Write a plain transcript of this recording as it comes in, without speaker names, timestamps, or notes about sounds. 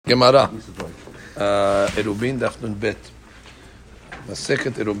Gemara. Eruvin daf nun bet.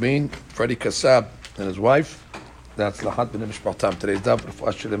 Masechet Eruvin, Freddie Kassab and his wife. That's Lahat ben Mishpatam. Today's daf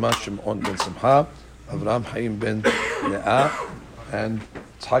Refuah Shlema Shimon ben Simcha, Avraham Haim ben Leah, and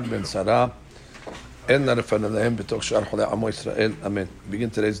Tzhak ben Sarah. En narefan alehem b'toch she'ar cholei amo Yisrael. Amen. Begin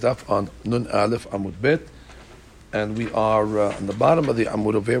today's daf on Nun Aleph Amud Bet. And we are on the bottom of the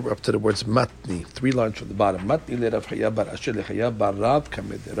Amud over here. We're up to the words Matni. 3 lines from the bottom. Matni le Rav Chaya bar Asher le Chaya bar Rav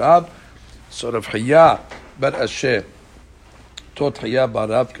kamed Rav. So Rav Chaya bar Asher taught Chaya bar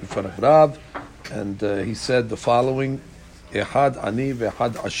Rav in front of Rav. And he said the following: Ehad ani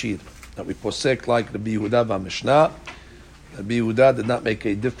ve'ehad ashir. That we posek like Rabbi Yehuda v'Mishnah. Rabbi Yehuda did not make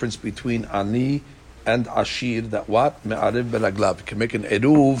a difference between ani and ashir. That what? Me'ariv beraglav. He can make an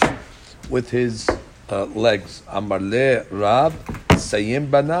eruv with his legs. Amar le Rab Sayim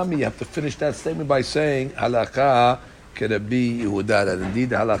Banami. You have to finish that statement by saying halakha ke Rabbi Yehuda. That indeed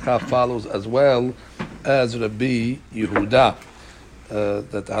halakha follows as well as Rabbi Yehuda. That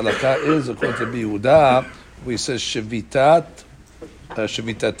the halakha is according to Rabbi Yehuda. We say shivitati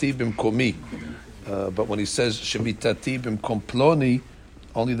bimkomi. But when he says shivitati bimkomploni,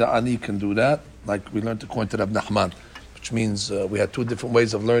 only the ani can do that. Like we learned according to Rav Nachman. Which means we had 2 different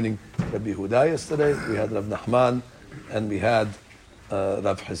ways of learning Rabbi Yehuda yesterday. We had Rav Nachman and we had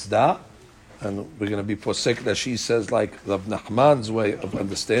Rav Hizda. And we're going to be posek that she says like Rav Nachman's way of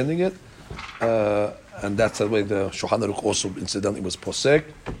understanding it. And that's the way the Shulchan Aruch also incidentally was posek,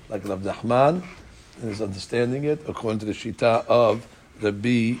 like Rav Nachman is understanding it according to the Shita of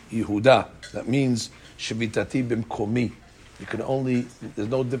Rabbi Yehuda. That means Shivitati bimkomi. You can only, there's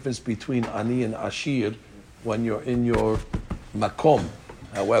no difference between Ani and Ashir when you're in your makom.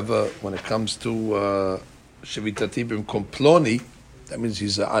 However, when it comes to Shivitati bimkomploni, that means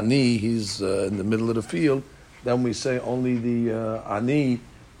he's ani, he's in the middle of the field, then we say only the ani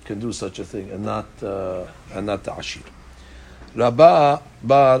can do such a thing and not the ashir. Rabba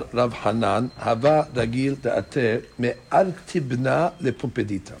bar Rav Hanan hava ragil da'ateh me'al tibna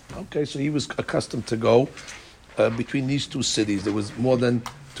lepumpedita. Okay, so he was accustomed to go between these 2 cities. There was more than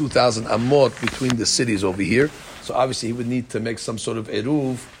 2,000 amot between the cities over here. So obviously he would need to make some sort of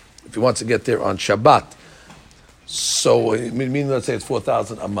eruv if he wants to get there on Shabbat. So, meaning let's say it's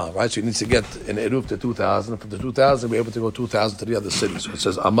 4,000 amah, right? So he needs to get an eruv to 2,000. From the 2,000, we're able to go 2,000 to the other cities. So it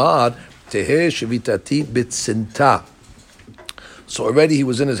says, Amar tehe shivitati bitzinta. So already he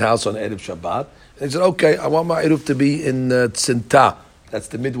was in his house on Erev Shabbat. And he said, okay, I want my eruv to be in Tzinta. That's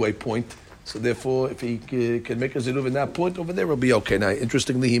the midway point. So therefore, if he can make his eruv in that point over there, it'll be okay. Now,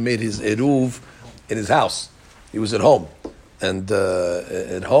 interestingly, he made his eruv in his house. He was at home. And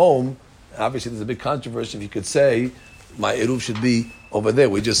at home, obviously there's a big controversy if you could say, my eruv should be over there.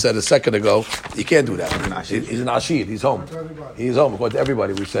 We just said a second ago, you can't do that. He's an ashir. He's home. He's home, according to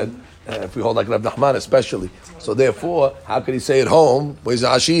everybody, we said. If we hold like Rav Nachman especially. So therefore, how could he say at home, well, he's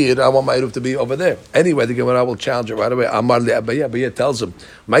an ashir, I want my eruv to be over there. Anyway, the Gemara will challenge it right away. Amar le Abaye. Abaye tells him,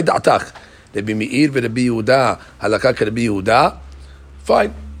 my da'atach. Rabbi Meir ve'Rabbi Yehuda, halakha keRabbi Yehuda.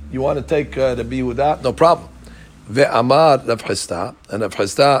 Fine. You want to take Rabbi Yehuda? No problem. Ve'amar Rav Hizda, and Rav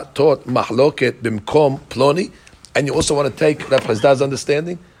Hizda taught mahloket bimkom ploni, and you also want to take Rav Hizda's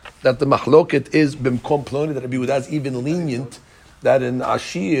understanding that the mahloket is bimkom ploni, that Rabbi Yehuda is even lenient, that in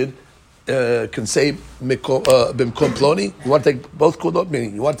Ashir can say bimkom ploni. You want to take both kulot,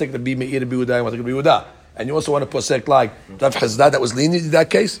 meaning you want to take Rabbi Meir, Rabbi Yehuda, you want to take Rabbi Yehuda. And you also want to posek like Rav Hizda that was lenient in that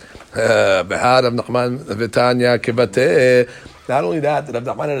case. Not only that, Rav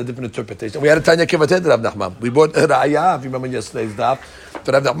Nachman had a different interpretation. We had a Tanya Kivateh to Rav Nachman. We brought Ra'ayah, if you remember yesterday's daf,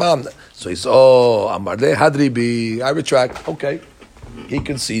 to Rav Nachman. So he says, Amar le Hadribi, I retract. Okay. He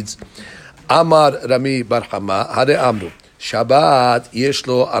concedes. Amar Rami Bar Hama, Hare Amru. Shabbat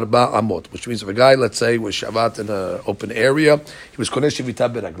yeshlo arba amot, which means if a guy, let's say, was Shabbat in an open area, he was konesh shivita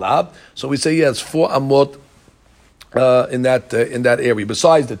beraglab, so we say he has 4 amot in that area,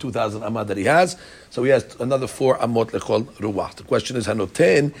 besides the 2,000 amot that he has, so he has another 4 amot lechol ruach. The question is,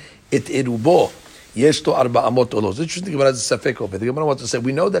 hanoten et erubo yeshlo arba amot olos. It's interesting, Gemara has a safek over. The Gemara wants to say,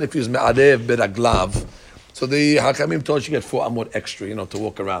 we know that if he was me'arev beraglav, so the Hakamim told you get 4 amot extra, to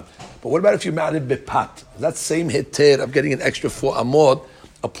walk around. But what about if you married bepat? That same heter of getting an extra 4 amot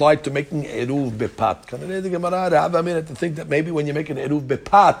applied to making eruv bepat. Can the Gemara have a minute to think that maybe when you make an eruv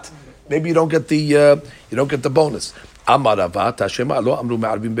bepat, maybe you don't get the bonus. Amar Rava Tashema lo amru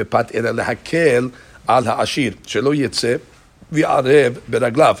me'arvim bepat ela lehakel al ha'ashir shelo yetze v'arev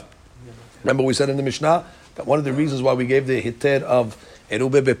beraglav. Remember we said in the Mishnah that one of the reasons why we gave the heter of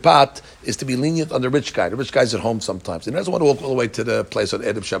Erube Bepat is to be lenient on the rich guy. The rich guy's at home sometimes. And he doesn't want to walk all the way to the place on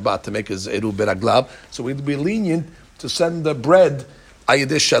Erev Shabbat to make his Erube Beraglav. So we'd be lenient to send the bread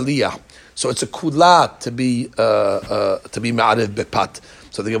ayideh shaliyah. So it's a kula to be ma'ariv bepat.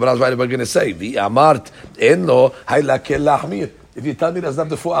 So the Gemara is right. We're going to say v'amart enlo haylakel lahmir. If you tell me that's not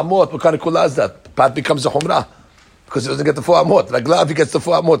the 4 amot, what kind of kula is that? Pat becomes a humrah because he doesn't get the 4 amot. Raglav he gets the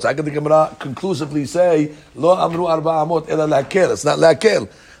 4 amot. So I can the Gemara conclusively say lo amru arba amot ela lakel. It's not lakel.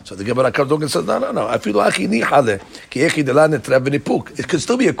 So the Gemara comes along and says, no. I feel like ni hale ki echi delan etrev v'nipuk. It could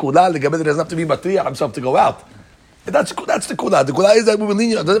still be a kula. The Gemara doesn't have to be matriach himself to go out. That's the kula. The kula is that we will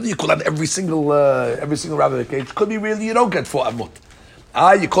lenient. Doesn't have to be kula every single rabbi case. Could be really you don't get 4 amot.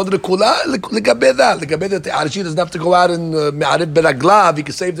 You called it a kula. Legabe that the Arshi doesn't have to go out and me'arib beraglav. He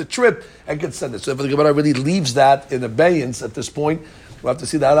can save the trip and can send it. So if the Gemara really leaves that in abeyance at this point, we'll have to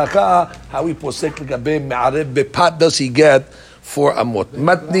see the halakha how he posek legabe me'arib bepat does he get 4 amot.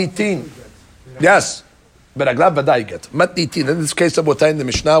 Matnitin, yes, beraglav badai get matnitin. In this case, Abotai in the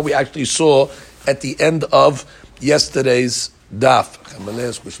Mishnah, we actually saw at the end of yesterday's daf.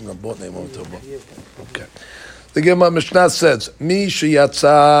 Okay. The Gemara Mishnah says, "Mi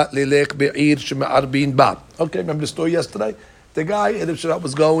sheyatza lelech be'ir sheme'arbin ba." Okay, remember the story yesterday? The guy Erev Shabbat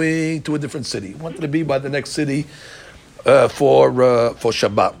was going to a different city. He wanted to be by the next city for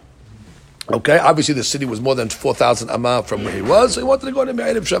Shabbat. Okay, obviously the city was more than 4,000 amah from where he was, so he wanted to go to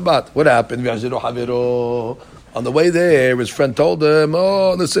Erev Shabbat. What happened? On the way there, his friend told him,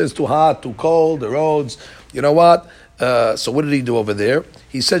 "Oh, listen, it's too hot, too cold, the roads. You know what?" So what did he do over there?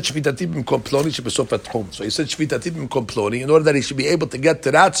 He said, "Shvitati b'mkom ploni shebesofat home." So he said, "Shvitati b'mkom ploni," in order that he should be able to get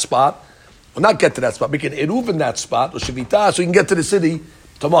to that spot, or not get to that spot, make an eruv in that spot, or shvita, so he can get to the city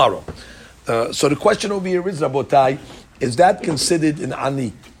tomorrow. So the question over here is, Rabotai, is that considered an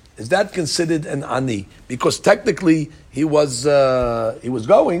ani? Is that considered an ani? Because technically he was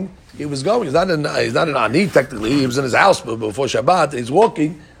going. He's not an ani technically. He was in his house before Shabbat. He's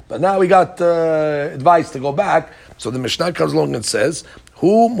walking, but now he got advice to go back. So the Mishnah comes along and says,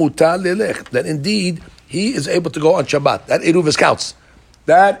 "Hu mutar lelech," that indeed he is able to go on Shabbat. That eruv counts.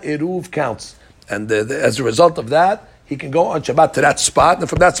 That eruv counts, and as a result of that, he can go on Shabbat to that spot, and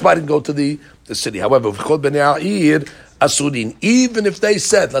from that spot he can go to the city. However, even if they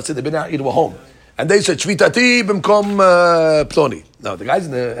said, let's say the Bnei Ha'ir were home, and they said, "Shvitati b'mkom ploni." No, the guys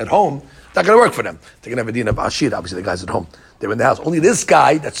at home, not going to work for them. They're going to have a din of ashir. Obviously, the guys at home, they're in the house. Only this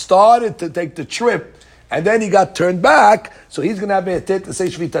guy that started to take the trip, and then he got turned back, so he's going to have a tit to say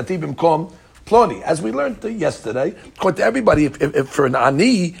Shvitati b'mkom ploni. As we learned yesterday, according to everybody, if for an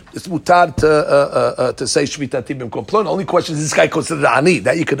ani, it's mutar to say Shvitati b'mkom ploni. Only question is this guy considered an ani?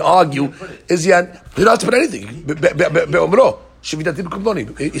 That you can argue is he don't have to put anything. Be'omro. Shvitati b'mkom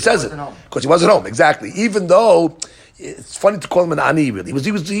ploni. He says it because he wasn't home. Exactly. Even though it's funny to call him an ani. Really,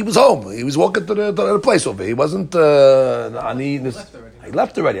 he was home. He was walking to the place over. He wasn't an ani. He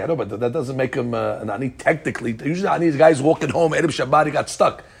left already. I know, but that doesn't make him an ani technically. Usually, ani is guys walking home. Erev Shabbat, he got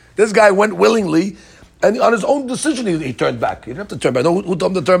stuck. This guy went willingly, and on his own decision, he turned back. He didn't have to turn back. No, who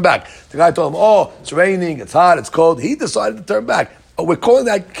told him to turn back? The guy told him, "Oh, it's raining, it's hot, it's cold." He decided to turn back. Oh, we're calling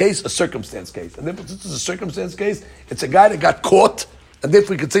that case a circumstance case. And therefore, since it's a circumstance case, it's a guy that got caught, and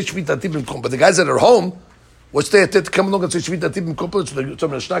therefore we could say Shvitati b'mkom. But the guys that are home, what's there to come along and say Shvitati b'mkom? So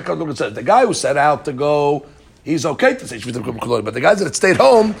the Mishnah comes along and says, the guy who set out to go, he's okay to say Shvitati b'mkom. But the guys that stayed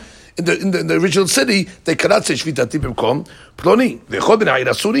home, in the original city, they cannot say Shvitati b'mkom ploni. V'chol b'nei Ha'ir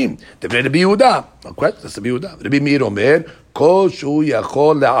asurim. Devrei Rabbi Yehuda. Okay, that's Rabbi Yehuda. Rabbi Meir omer, kol shu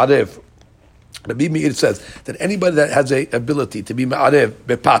yachol le'arev. Rabbi Meir says that anybody that has a ability to be ma'arev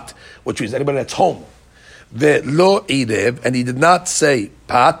bepat, which means anybody that's home, ve'lo irev, and he did not say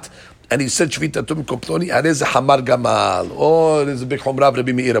pat, and he said Shvitati b'mkom ploni, arez hamar gamal. Oh, there's a big chumrah of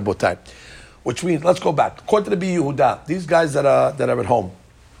Rabbi Meir abotai. Which means, let's go back. According to Rabbi Yehuda, these guys that are at home,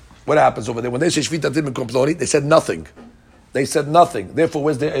 what happens over there? When they say Shvitati b'mkom ploni, they said nothing. They said nothing. Therefore,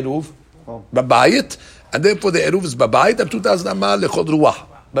 where's their eruv? Babayit. And therefore, the eruv is babayit. And 2,000 amal lechod ruach.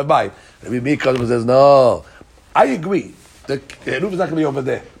 Babayit. Rabbi Meir comes and says, no. I agree. The eruv is not going to be over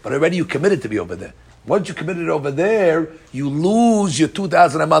there. But already you committed to be over there. Once you committed over there, you lose your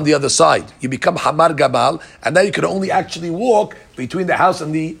 2,000 amal on the other side. You become hamar gamal. And now you can only actually walk between the house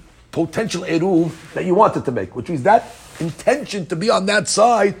and the potential eruv that you wanted to make. Which means that intention to be on that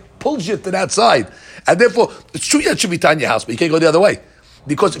side pulls you to that side. And therefore, it's true you have Shvita in your house, but you can't go the other way.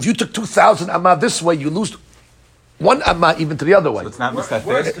 Because if you took 2,000 amma this way, you lose one amma even to the other way. So it's not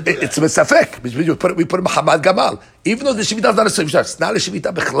misafek? It's misafek. We put him Hamad Gamal. Even though the Shvita is not a Shvita, it's not a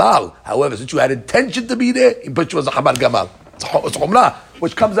Shvita Bechlal. However, since you had intention to be there, he put you as a Hamad Gamal. It's Humrah,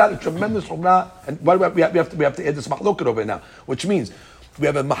 which comes out a tremendous Humrah. And why do we have to add this mahloket over now? Which means, we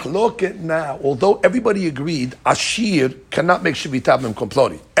have a mahloket now, although everybody agreed, Ashir cannot make Shvita b'mkom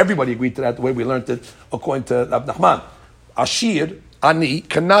ploni. Everybody agreed to that, the way we learned it, according to Rab Nachman. Ashir, Ani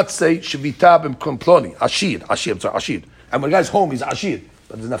cannot say Shivita b'mkom ploni. Ashir. And when the guy's home, he's Ashir.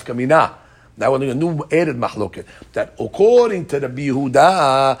 But there's nafka mina. Now we're doing a new added mahloket. That according to the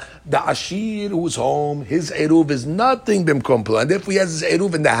Yehuda, the Ashir who's home, his Eruv is nothing b'mkom ploni. And if he has his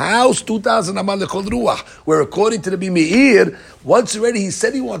Eruv in the house, 2,000 amal lekol ruach. Where according to the Meir, once already he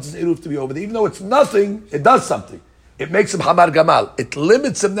said he wants his Eruv to be over there. Even though it's nothing, it does something. It makes him Hamar Gamal. It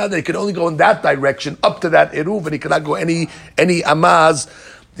limits him now that he can only go in that direction up to that Eruv, and he cannot go any Amaz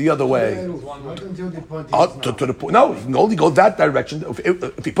the other way. To the point. No, he can only go that direction.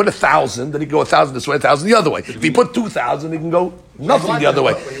 If he put 1,000, then he can go 1,000 this way, 1,000 the other way. If he put 2,000, he can go nothing the other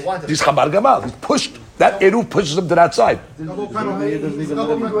way. He's Hamar Gamal. He's pushed. That Eruv pushes him to that side. He's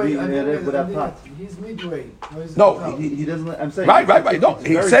midway. No, he doesn't. I'm saying right. No,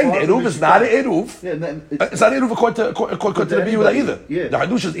 he's saying the Eruv is not an Eruv. Yeah, it's not an Eruv according to the Biyuda either. Yeah. The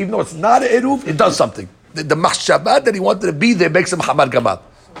Hadush is, even though it's not an Eruv, it does something. The machshabat that he wanted to be there makes him Hamar Gamal.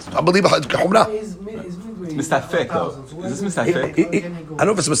 Unbelievable. He's midway. Mistafek though. Is this Mistafek? I don't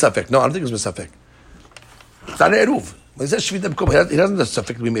know if it's Mistafek. No, I don't think it's Mistafek. It's not an Eruv. When he says Shvita b'kom, he doesn't have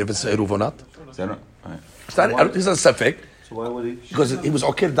Mistafek to be made if it's Eruv or not. It's not a Mistafek. So why would he? Because he was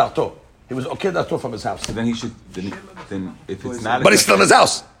Okir Dato. He was Okir Dato from his house. So then he should. Then if it's not. But he's still in his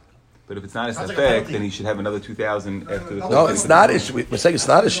house. But if it's not a Safek, then he should have another 2,000 after the. No, it's not. We're saying it's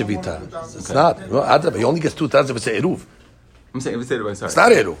not a Shivita. It's not. No, he only gets 2,000 if it's a Eruv. I'm saying if it's Eruv, sorry. It's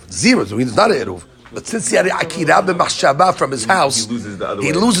not Eruv. Zero. So it's not Eruv. But since he had Akira b'machshava from his house, he loses the other way.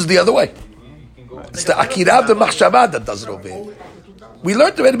 He loses the other way. It's the Akira b'machshava that does it over here. We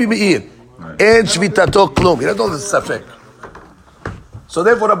learned already to be Meir. And Shvitato klum. He doesn't know the Safek. So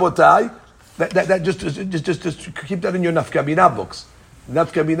therefore, Rabotai, that just keep that in your Nafka Binah books.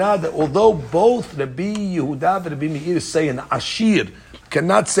 Nafka Binah, that although both Rabbi Yehuda and Rabbi Meir say an Ashir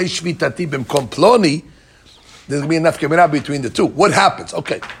cannot say Shvitati b'mkom ploni, there's going to be a Nafka Binah between the two. What happens?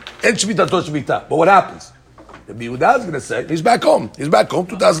 Okay. En Shvitato Shvita. But what happens? Rabbi Yehuda is going to say, he's back home.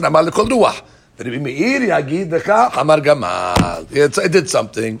 2,000 amal lekol ruach. Rabbi Meir yagid decha hamar gamal. It did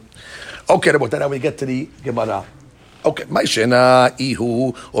something. Okay, about that, now we get to the Gemara. Okay, Maishena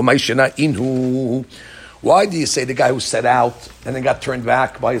Ihu or Maishena Inhu. Why do you say the guy who set out and then got turned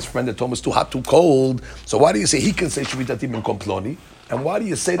back by his friend that told him it's too hot, too cold? So why do you say he can say Shvitati b'mkom ploni? And why do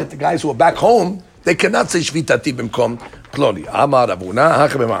you say that the guys who are back home, they cannot say Shvitati b'mkom ploni? Amar Avuna,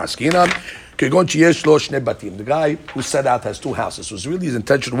 Hachem Ma'askinan, Kegon Sheyesh Lo Shnei Batim. The guy who set out has two houses. So really his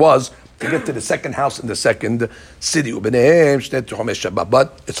intention was to get to the second house in the second city. But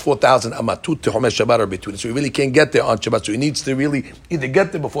it's 4,000 amat, 2 Tehomei Shabbat are between. So he really can't get there on Shabbat. So he needs to really either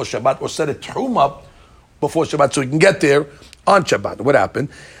get there before Shabbat or set a Tehum up before Shabbat so he can get there on Shabbat. What happened?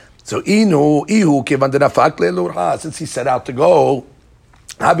 So since he set out to go,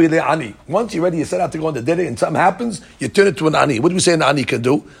 once you're ready, you set out to go on the day and something happens, you turn it to an ani. What do we say an ani can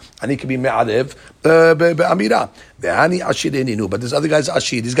do? Ani can be me'arev be'amira. Ve'ani ashirenu. But there's other guys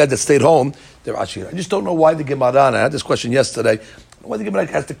ashir. These guys that stayed home, they're ashir. I just don't know why the Gemara, and I had this question yesterday, why the Gemara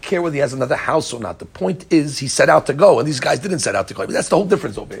has to care whether he has another house or not. The point is, he set out to go, and these guys didn't set out to go. I mean, that's the whole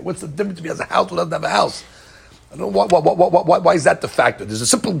difference over here. What's the difference if he has a house or doesn't have a house? I don't know why is that the factor? There's a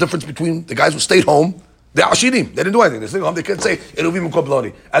simple difference between the guys who stayed home. They're ashirim. They didn't do anything. They stayed home. They can't say Eruvin b'mkom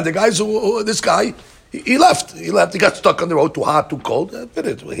ploni. And the guys who this guy, he left. He got stuck on the road, too hot, too cold.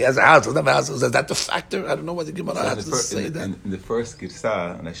 He has a house. Doesn't have a house. Is that the factor? I don't know why the Gemara has to say that. In the first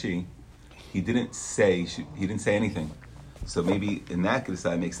Girsa, Rashi, he didn't say anything. So maybe in that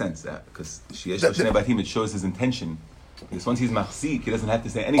Girsa it makes sense because it shows his intention. Because once he's machzik, he doesn't have to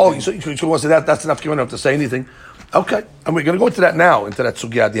say anything. Oh, so you want to say that's enough? You don't have to say anything. Okay, and we're going to go into that now, into that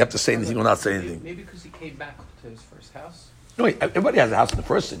sugya. Do you have to say anything or not say anything? Maybe because he came back to his first house. No, wait, everybody has a house in the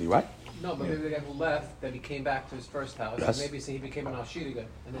first city, right? No, but maybe the guy who left, then he came back to his first house. Yes. Maybe say he became an Ashir again.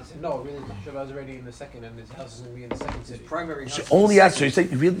 And they said, no, really, Shabbat's already in the second, and his house is going to be in the second city. Primary house. So only after you say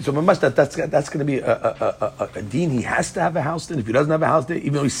really. So that's going to be a deen. He has to have a house. Then if he doesn't have a house there,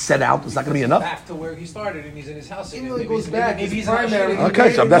 even though he's set out, it's not going to be enough. Back to where he started, and he's in his house. Even though he goes back, maybe he's primary.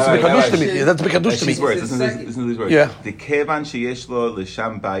 Okay, so that's bekadush to me. That's bekadush to me. Listen to these words. Yeah. The kevan sheyesh lo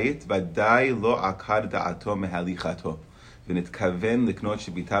l'sham bayit v'dai lo akar da'ato mehalichato v'nitkaven l'knot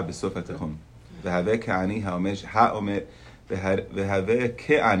shebita b'sof hatachon v'haveh ke'ani ha'omer v'haveh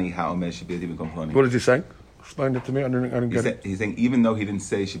ke'ani ha'omer shebiyadi b'kom ploni. What is he saying? Explain it to me. I didn't get it. He's saying even though he didn't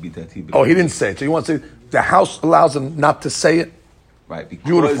say shebitati. Oh, he didn't say it. So you want to say the house allows him not to say it? Right,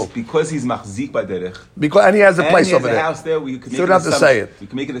 because he's machzik by derech. And he has a place over there. And he has a house there where you can make so you don't have to say it. You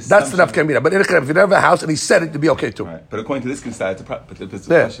can make it a that's enough kamina. But if you don't have a house and he said it, it'd be okay too. Right. But according to this Gemara, it's a question.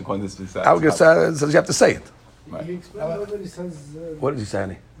 According to this Gemara, I would say you have to say it. Right. He explained whether he says... What did he say,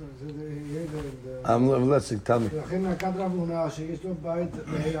 honey? I'm listening, tell me. לכן נקט רב הונאה שיש לו בית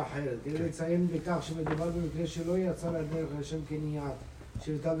בעיר אחרת, כדי לציין בכך שמדובר במקרה שלא יצא לדרך לשם קנייה,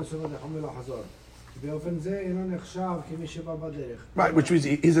 שליטה בסוף הדחום ולא חזור. באופן זה אינו נחשב כמי שבא בדרך. Right, which means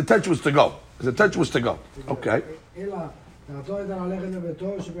his intention was to go. His intention was to go. Okay. אלא, דעתו הייתה ללכת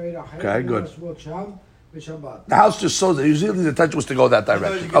לביתו שבעיר Okay, אחרת, good. ולשבות שם בשבת. The house just shows that usually his intention was to go that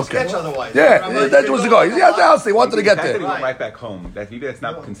direction. You can Okay. sketch otherwise. Yeah, his intention was to go. He had the house, he wanted to get That he there. went right back home. Maybe that's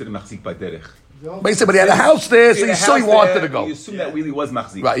not considered machzik baderech. But he said, but he had a house there, so he still he wanted to go. You assume that really was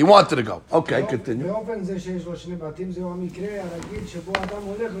machzik. Right, he wanted to go. Okay, continue. באופן זה שיש לו שני בתים, זהו המקרה הרגיל שבו אדם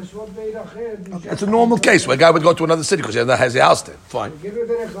הולך לשבות בעיר אחרת. It's a normal case where a guy would go to another city because he has a house there. Fine. כאילו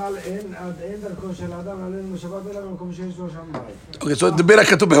בדרך כלל אין דרכו של האדם עלינו לשבת אלא במקום שיש לו שם בית. Okay, so the Birah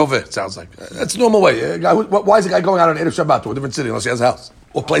Katuv Behove, it sounds like. That's a normal way. A guy why is a guy going out on Erev Shabbat to a different city unless he has a house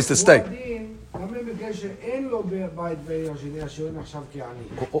or place to stay? הוא הדין, גם במקרה שאין לו בית בעיר השני, שהוא נחשב כעני.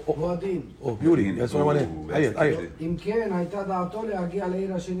 הוא הדין. Oh, beauty. That's what I want to hear. אם כן, הייתה דעתו להגיע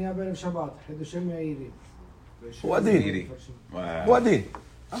לעיר השנייה בערב שבת, חידושי מעירי. הוא הדין. Wow. הוא הדין.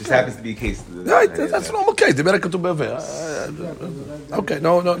 Just happens to be a case. Right, that's a normal case. The Birah Katuv Behove. Okay,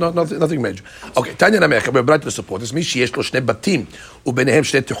 no, nothing major. Okay, Tanya Namech, we're bright to support this. מי שיש לו שני בתים וביניהם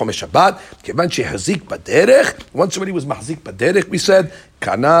שני תיחומי שבת, כיוון שהחזיק בדרך, once somebody was מחזיק בדרך, we said,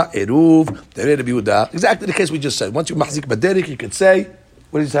 קנה עירוב, דרי רבי יהודה. Exactly the case we just said. Once you מחזיק בדרך, you could say,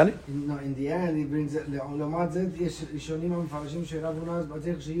 what did he say? No, in the end, he brings it, לעומת זה, יש ראשונים המפרשים שרב הונא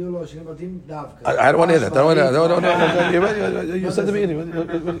בדרך שיהיו לו שני בתים דווקא. I don't want to hear that. I don't want to hear that. No. You ready? You said to me.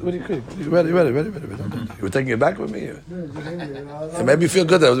 What do you ready? You were taking it back with me? It made me feel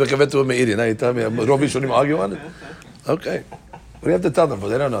good that I was making it to a meeting. Now you tell me, Rob Rishonim argue on it? Okay. What do you have to tell them for?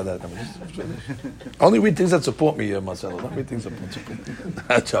 They don't know that. Only read things that support me, Marcelo. Don't read things that support me.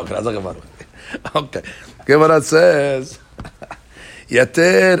 I'm joking. Okay. Gemara says,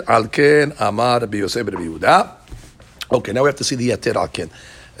 Yater al ken amar Rabbi Yosef Rabbi Yehuda. Okay, now we have to see the Yater al ken.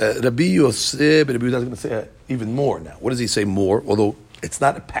 Rabbi Yosef Rabbi Yehuda is going to say even more now. What does he say more? Although it's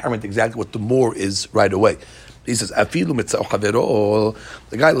not apparent exactly what the more is right away. He says, Afilu mitzah chavero.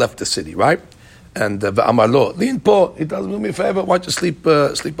 The guy left the city, right? And v'amar lo, lean po. He tells me, do me a favor. Why don't you sleep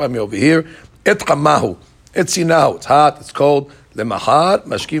by me over here? Et chamahu, et sinahu. It's hot, it's cold. Lemachar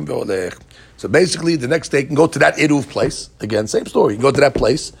mashkim ve'olech. So basically, the next day you can go to that Eruv place. Again, same story. You can go to that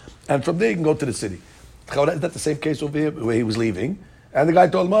place, and from there you can go to the city. Is that the same case over here where he was leaving? And the guy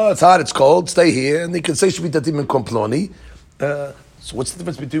told him, oh, it's hot, it's cold, stay here. And he can say, Shvitatim and Komploni. So what's the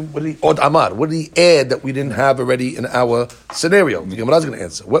difference between, what did he add that we didn't have already in our scenario? The Gemara is going to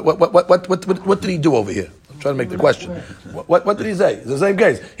answer. What did he do over here? I'm trying to make the question. What did he say? It's the same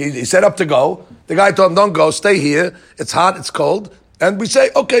case. He set up to go. The guy told him, don't go, stay here. It's hot, it's cold. And we say,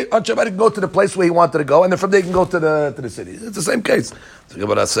 okay, on Shabbat he can go to the place where he wanted to go, and then from there he can go to the city. It's the same case. The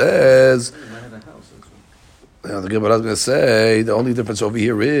Gemara says, the Gemara is going to say, the only difference over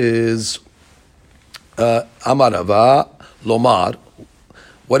here is, Amarava Lomar.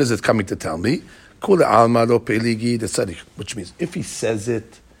 What is it coming to tell me? Which means, if he says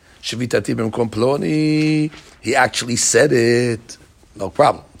it, Shivitati b'mkom ploni, he actually said it, no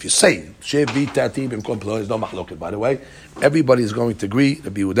problem. If you say Shivitati b'mkom ploni, there's no mahloket, by the way. Everybody is going to agree.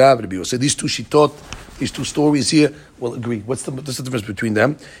 Rabbi Yehuda, Rabbi Yosef. These two shitot, these two stories here will agree. What's the difference between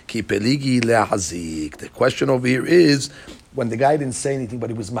them? Ki peligi le'hazik. The question over here is, when the guy didn't say anything, but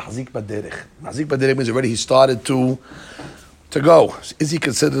he was mahzik baderech. Mahzik baderech means already he started to go. Is he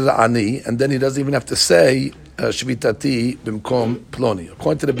considered ani? And then he doesn't even have to say Shvitati b'mkom ploni.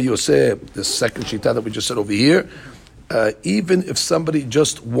 According to Rabbi Yosef, the second shita that we just said over here, even if somebody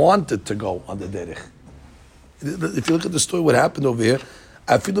just wanted to go on the derech. If you look at the story, what happened over here,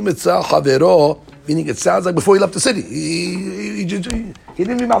 afilu mitzah chavero, meaning it sounds like before he left the city, he didn't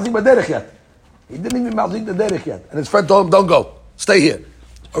even mahzik baderech yet. He didn't even mahzik the derech yet. And his friend told him, don't go, stay here.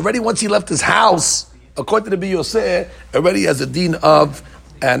 Already once he left his house, according to the Yosef, already has a deen of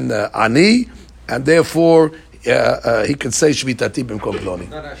an ani, and therefore he can say shvitati b'mkom ploni.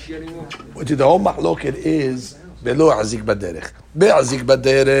 Not Ashi anymore. Which the whole mahloket is belo azik baderech. Be'azik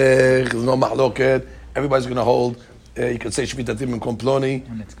baderech, there's no mahloket. Everybody's going to hold. You can say shvitati b'mkom ploni,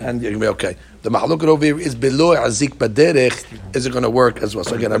 and you're going to be okay. The mahloket over here is belo azik baderech. Is it going to work as well?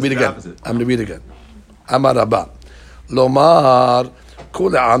 So again, I read again. I'm going to read again. Amar Rabba Lomar.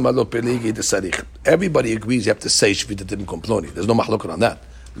 Everybody agrees you have to say Shvitatim Komploni. There's no mahloket on that.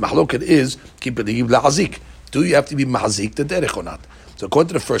 The mahloket is keep it la'azik. Do you have to be mahzik the derech or not? So according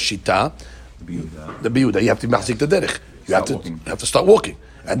to the first shita, the biyuda, you have to be mahzik the derech. You have to start walking,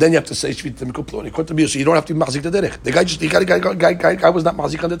 and then you have to say Shvitatim Komploni. According to biyuda, you don't have to be mahzik the derech. The guy was not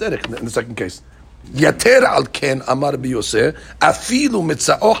mahzik on the derech in the second case. Yater al ken amar biyoseh afilu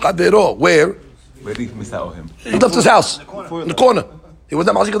mitzao chavero. Where? Where did he miss out on him? He left his house in the corner. He was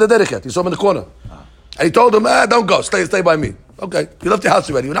not mahzik the derech yet. He saw him in the corner, and he told him, "Don't go. Stay by me." Okay, you left your house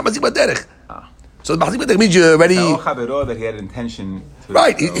already. You're not mahzik derech. So mahzik derech means you're already. That he had intention.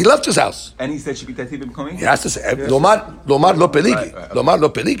 Right. He left his house. And he said, "Should be tatibim coming." He has to say, "Lomar lo peligi." Lomar lo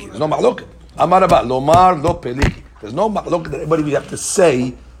peligi. There's no mahloket. Amar Abba, lomar lo peligi. There's no mahloket that anybody we have to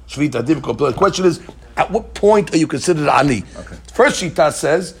say. The question is, at what point are you considered ani? Okay. First shita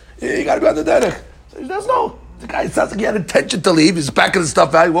says you got to be on the derech. There's no. The guy sounds like he had intention to leave. He's packing his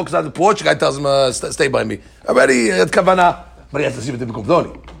stuff out. He walks out the porch. The guy tells him, "Stay by me." Already at kavana, but he has to see what the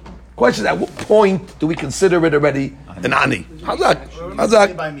komploni. Question is, at what point do we consider it already an ani? Hazak.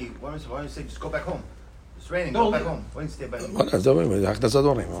 Stay by me. Why don't you say just go back home? It's raining. Go back home. Why don't you stay by me?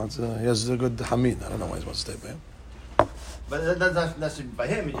 He has a good hamid. I don't know why he wants to stay by him. But that's not necessarily by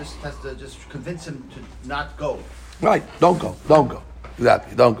him. He just has to just convince him to not go. Right. Don't go.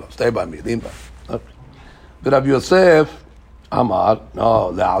 Exactly. Don't go. Stay by me. Lean back. Okay. But Rabbi Yosef, Amar,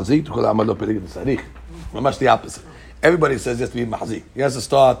 no, le'azik, tukol amar lo perig b'sarich. Mamash the opposite. Everybody says he has to be mahzik. He has to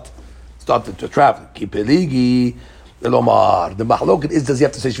start to travel. Ki peligi, elomar. The mahloket is, does he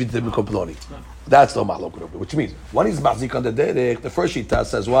have to say shvita b'komploni? That's the mahloket, which means when he's mahzik on the derech, the first shita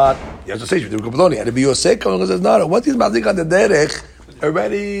says what? He has to say shvita b'komploni. And Rabbi Yosef comes and says, no, once he's mahzik on the derech,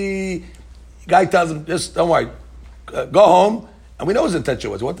 already, guy tells him, just don't worry, go home. And we know his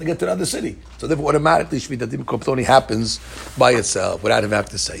intention was he wanted to get to another city. So therefore, automatically, Shvita Dim Komploni happens by itself without him having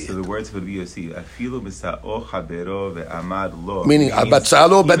to say it. So the words would be, you see, Afilu misa'o chabero ve'amad lo. Meaning,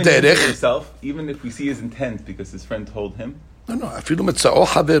 Abatzalo b'derech. Even if we see his intent because his friend told him. No. Afilu mitza'o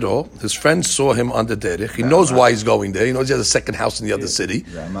chavero. His friend saw him on the derech. He knows why he's going there. He knows he has a second house in the other city.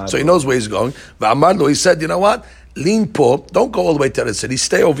 So he knows where he's going. Ve'amad lo, he said, you know what? Lean po, don't go all the way to the other city.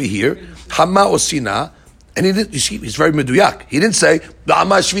 Stay over here. Hama osina. And he didn't, you see, he's very meduyak. He didn't say,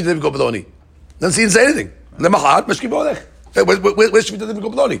 where's Shvita Dim Komploni? He didn't say anything. Where's Shvita Dim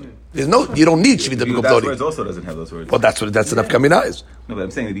Komploni? There's no, you don't need Shvita Dim Komploni. That also doesn't have those words. Well, that's what enough kamina is. No, but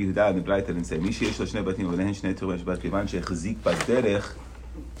I'm saying that he died in the Braita and say, Mishi yesh lo shnei batim, v'lehen shnei turah shbat kivan she'chzik b'derech,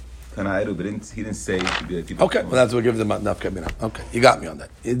 kana'eru, but he didn't say. Okay, well, that's what gives them enough kamina. Okay, you got me on that.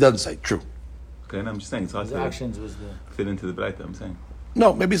 It doesn't say true. Okay, and I'm just saying, it's hard to fit into the Braita, I'm saying.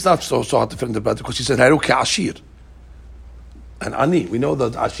 No, maybe it's not so hard to fit in the Braita because he said Haru Ashir and Ani. We know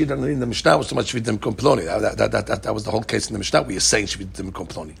that Ashir and Ani in the Mishnah was so much Shvitim Komploni. That was the whole case in the Mishnah. We are saying Shvitim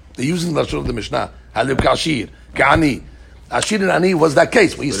Komploni. They're using the Lashon of the Mishnah. Haru Ashir, Ani. Ashir and Ani was that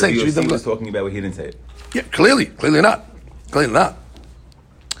case. We are saying Shvitim Komploni. He was talking about where he didn't say it. Yeah, clearly not.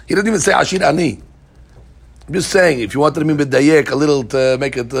 He didn't even say Ashir Ani. I'm just saying, if you wanted to be Dayek a little to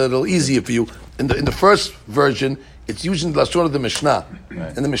make it a little easier for you, in the first version. It's using the Lashon of the Mishnah.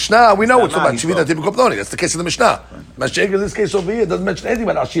 Right. In the Mishnah, we know it's about Shvita Dim Komploni. That's the case of the Mishnah. Mashiach, in this case over here, doesn't mention anything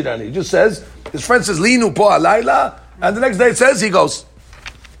about Ashir Ani. He just says, his friend says, Linu po alayla, and the next day it says, he goes. So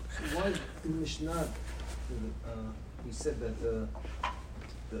why in the Mishnah, he said that the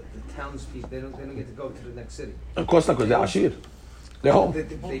townspeople, they don't get to go to the next city? Of course not, because they're Ashir. They're home.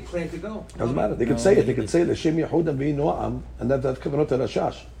 They plan to go. Doesn't matter. They can say it. They can say L'Shem Yehuda V'Noam, and that's Kavanot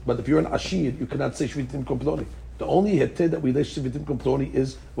Rashash. But if you're an Ashir, you cannot say Shvitim Komploni. The only heter that we lay Shvitim Komploni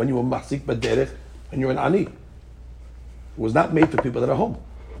is when you were Mahzik B'derech and you're an Ani. It was not made for people that are home.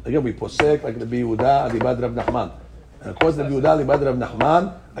 Again, we posek like the Yehuda Alibad Rav Nachman. And of course, the Yehuda Alibad Rav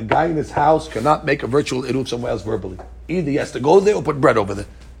Nachman, a guy in his house cannot make a virtual Eruv somewhere else verbally. Either he has to go there or put bread over there.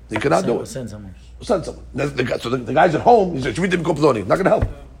 He cannot do it. Send someone. So the guy's at home. He's like, Shvitim Komploni. Not going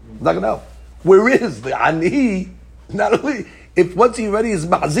to help. Where is the Ani? Not only if once he already is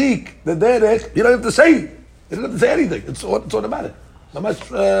Mahzik, the Derech, you don't have to say it. You don't have to say anything. It's automatic.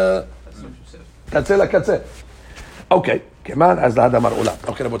 Katze. Okay. Keman as the Hadamar Ula.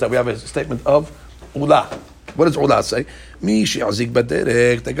 Okay, we have a statement of Ula. What does Ula say? Mi she'azik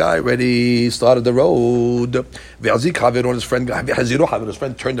b'derech. The guy already started the road. Ve'azik haveron, his friend, ve'haziru haveron, his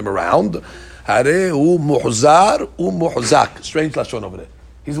friend turned him around. Hareu muhzar muhzak. Strange lashon over there.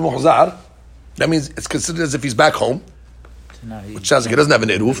 He's muhzar. That means it's considered as if he's back home. Which sounds like he doesn't have an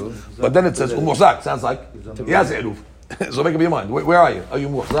eruv, but then it says muhzak. Sounds like he has an eruv. So make up your mind. Where are you? Are you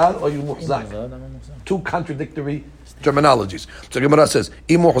muhzar or are you muhzak? Two contradictory terminologies. So Gemara says,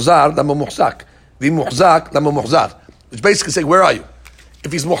 "I muhzar lama muhzak, vi muhzak lama muhzar," which basically say, "Where are you?"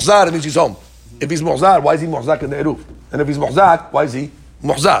 If he's muhzar, it means he's home. If he's muhzar, why is he muhzak in the eruv? And if he's muhzak, why is he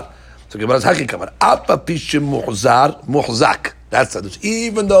muhzar? So Gemara's haki kamar. Apa pishim muhzar muhzak. That's the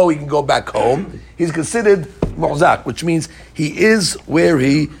even though he can go back home, he's considered muhzak, which means he is where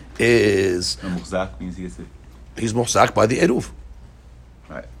he is. And muhzak means he is it. He's muhzak by the eruv.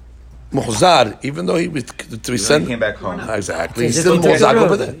 Right. muhzar, even though he was to send. He came back home. Exactly. He's still muhzar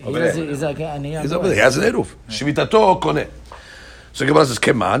over there. He's over there. He has an eruv. Shvitato koneh. So Gemara says,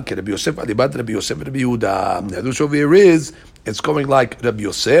 "Keman, Rabbi Yosef, Alibad, Rabbi Yosef, Rabbi Yehuda." The hadush over here is it's going like Rabbi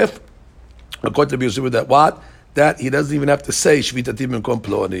Yosef. According to Rabbi Yosef, that what? That he doesn't even have to say Shvitatim and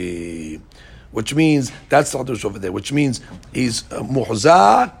Komploni, which means that's the hadush over there. Which means he's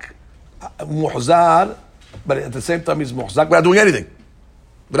muhzar, but at the same time he's muhzak without doing anything.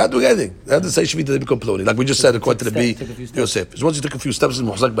 Without doing anything, they have to say Shvitatim and Komploni, like we just said according to Rabbi Yosef. So once he took a few steps in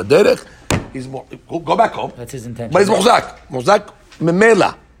muhzak baderech, he's go back home. That's his intention. But he's muhzak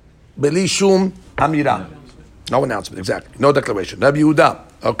memela, beli shum amira. No announcement, exactly. No declaration. Rabbi Yehuda.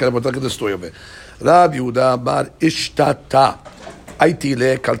 Okay, but look at the story of it. Rabbi Yehuda bar ishtata. Aiti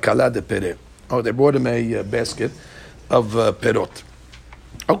le kalkala de pere. Oh, they brought him a basket of perot.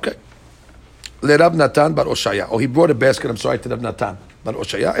 Okay. Le Rab Natan bar Oshaya. Oh, he brought a basket, I'm sorry, to Rab Natan bar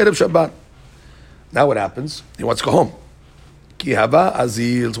Oshaya. Erev Shabbat. Now what happens? He wants to go home. Ki hava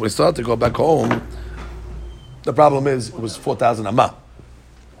azil. So when he started to go back home, the problem is it was 4,000 amah.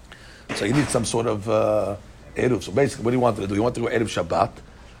 So you need some sort of eruv. So basically, what do you want to do? You want to go eruv Shabbat,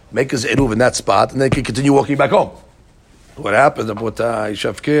 make his eruv in that spot, and then he can continue walking back home. What happened? So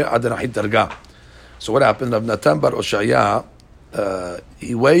what happened? Rav Natan bar Oshaya,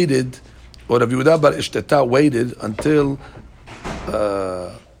 he waited, or Rav Yehuda bar Ishteta waited until.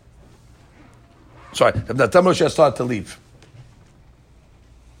 Rav Natan bar Oshaya started to leave.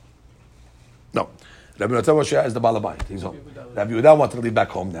 No. Rabbi Natan Moshe is the Balabayit. He's home. Rabbi Yehuda wanted to leave back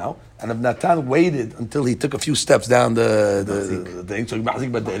home now, and Rabbi Natan waited until he took a few steps down the thing, so he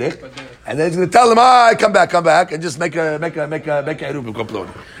machzik baderech, and then he's going to tell him, come back, and just make a eruvin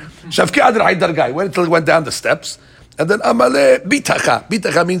komploni. Shavki adar haydar guy wait until he went down the steps, and then amale bitacha.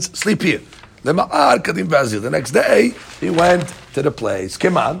 Bitacha means sleep here. The next day he went to the place.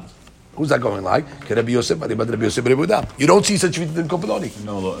 Keman. Who's that going like? You don't see such shvita in komploni.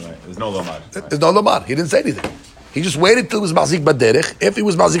 No, right. There's no lomar. There's no lomar. He didn't say anything. He just waited till he was mazik baderech. If he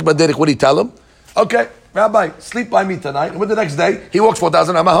was mazik baderech, what did he tell him? Okay, Rabbi, sleep by me tonight. And with the next day, he walks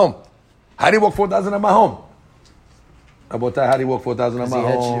 4,000 amah home. How did he walk 4,000 amah home? How did he walk 4,000 amah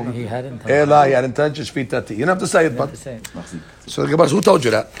home? He had intention. He had intention shvitati. You don't have to say it, but. So the Gemara, who told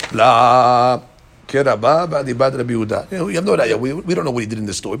you that? La. You have no idea. We don't know what he did in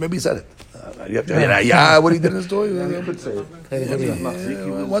the story. Maybe he said it. You have no idea what he did in the story.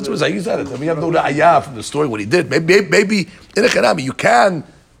 Once it was like he said it. I mean, you have no idea from the story what he did. Maybe in a karami you can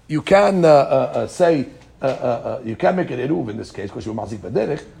say you can make an eruv in this case because you're mazik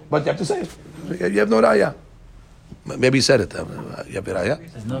baderech, but you have to say it. You have no idea. Maybe he said it. You have idea?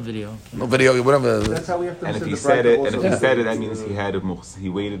 There's no video. No video. Whatever. That's how we have to. And if he said it, that means he had a muhz. He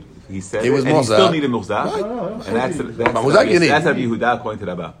waited. He said he was it, and he muhzah. still needed muhzah. Right. And that's Rabbi Yehuda according to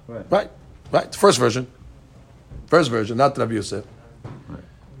Rabba. Right. The first version, not Rabbi Yosef. Right.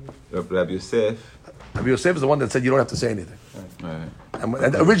 Rabbi Yosef. Rabbi Yosef is the one that said you don't have to say anything. Right.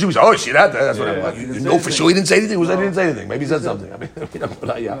 And originally we said, oh, see that? That's what I want. You know for sure he didn't say anything. Who said he didn't say anything? Maybe he said something. I mean,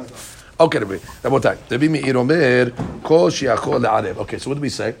 yeah. Okay, okay, so what do we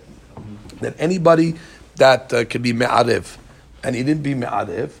say? That anybody that can be me'arev, and he didn't be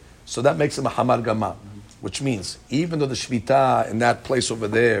me'arev, so that makes him a hamar gama, which means even though the shvita in that place over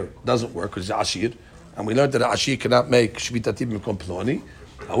there doesn't work, because it's ashir, and we learned that ashir cannot make shvitatim mikom ploni.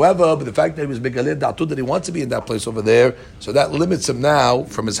 However, but the fact that he was megaleh da'atu that he wants to be in that place over there, so that limits him now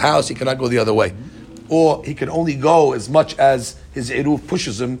from his house. He cannot go the other way, or he can only go as much as his eruv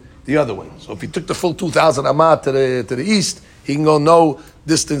pushes him the other way. So if he took the full 2,000 amah to the east, he can go no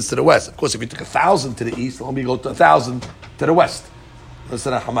distance to the west. Of course, if he took 1,000 to the east, he'll only go to 1,000 to the west. That's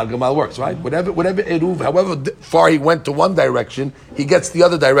how Hamar Gamal works, right? Whatever eruv, however far he went to one direction, he gets the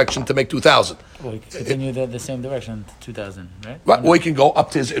other direction to make 2,000. Well, he can continue the same direction to 2,000, right? Right, or he can go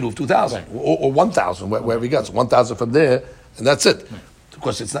up to his eruv 2,000, right. or 1,000, wherever he gets 1,000 from there, and that's it. Right. Of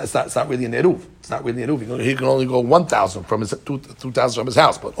course, it's not really an eruv. It's not really an eruv. He can only go 1,000 from his 2,000 from his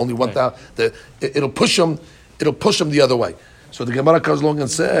house, but only 1,000. Right. It'll push him the other way. So the Gemara comes along and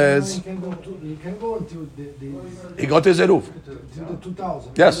says, you can go until he got to his eruv. To the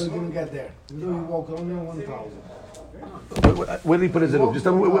 2,000. Yes. You didn't get there. You walk only 1,000. Where did he put his eruv? Just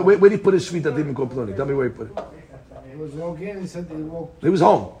tell me where did he put his shvita dibim komploni? Tell me where he put it. He was walking. He said he walked. He was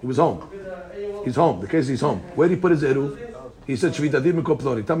home. He's home. The case he's home. Where did he put his eruv? He said shvita dibim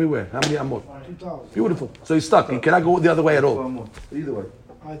komploni. Tell me where. How many amot? 2,000. Beautiful. So he's stuck. He cannot go the other way at all. Either way.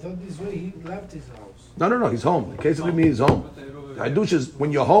 I thought this way he left his house. No. He's home. The case of me is home. The hadush is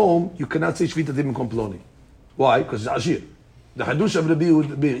when you're home, you cannot say shvita dibim komploni. Why? Because it's ashir. The hadush of Rabbi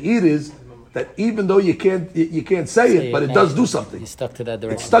Yehuda is that even though you can't say it, but it does do something. He stuck to that It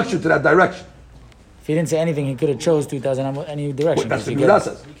direction. stuck you to that direction. If he didn't say anything, he could have chose 2,000 any direction. That's what the Yehuda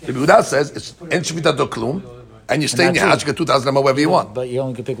says. The Yehuda says it's en shvita do klum, and you stay in your house, you get 2,000 wherever you want. But you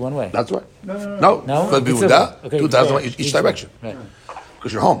only could pick one way. That's right. No? For the Yehuda, Okay, 2,000 yeah, each direction. Right.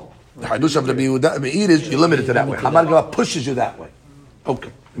 Because you're home. The Hadush of the Yehuda, is you're limited to that way. Hamar Gama pushes you that way. Okay.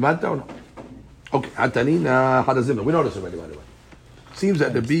 Okay. Hatanina Hadazimna. We know this already, by the way. Seems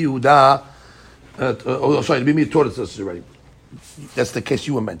that the Yehuda, the Bimi taught us this already. That's the case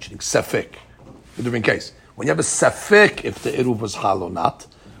you were mentioning. Safek. A different case. When you have a safek, if the eruv was hal or not,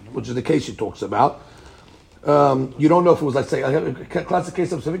 which is the case he talks about, you don't know if it was, like, say, a classic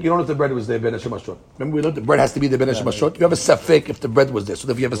case of safek, you don't know if the bread was there, ben hashemashot. Remember, we learned the bread has to be there, ben hashemashot. You have a safek if the bread was there. So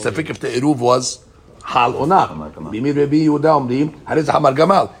if you have a safek if the eruv was hal or not. Bimi Rabbi Yehuda omrim, hariz hamar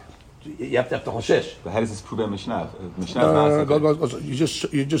gamal. You have to hoshesh. But how does this prove a Mishnah? Mishnah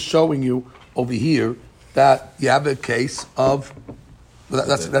You're just showing you over here that you have a case of.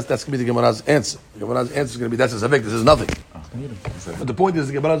 That's going to be the Gemara's answer. The Gemara's answer is going to be that's a safek. This is nothing. But the point is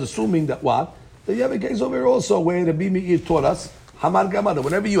the Gemara is assuming that what that you have a case over here also where the Meir taught us Hamar Gamada.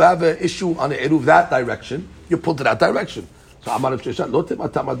 Whenever you have an issue on the eruv that direction, you pull to that direction. So Amar of Sheshat lo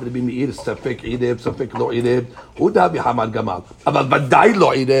tematama the Meir safek idev safek lo idev huda bi Hamar Gamal. But vadai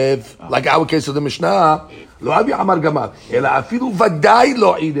lo idev like our case of the Mishnah lo abi Hamar Gamal ela afilu vadai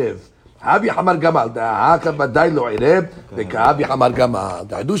lo idev. Habi Hamar Gamal. The Haka Badai Lo Ireb, the Kabi Hamar Gamal.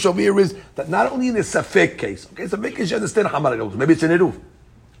 The Hadush over here is that not only in the Safek case, okay, Safek case you understand Hamar Gamal, maybe it's an Eruv.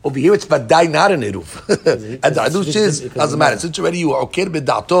 Over here it's Badai, not an Eruv. And the Hadush is, doesn't matter. Since already you are okay to be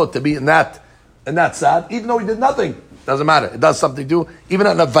in that side, even though he did nothing, doesn't matter. It does something to you. Even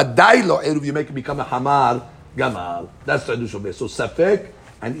on a Badai Lo Eruv, you make it become a Hamar Gamal. That's the Hadush over here. So Safek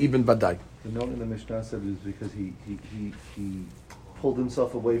and even Badai. The note in the Mishnah said is because he pulled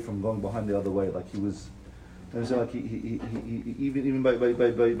himself away from going behind the other way, like he was. Like he even by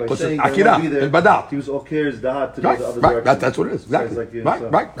saying Akira, be there, he was okay as that to go the other direction. That's what it is. Exactly. Like,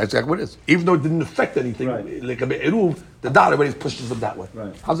 right. That's exactly what it is. Even though it didn't affect anything, like a eruv, the dot already pushes them that way.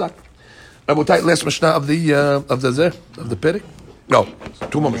 Right. How's that? Last Mishnah of the Perek. No,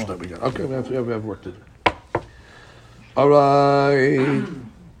 2 more Mishnah we got. Okay, we have work to do. All right.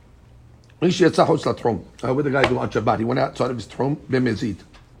 With the guy doing on Shabbat, he went outside of his trum b'mezid,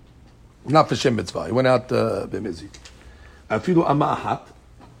 not for Shem Mitzvah. He went out b'mezid. Afilu amma ahat.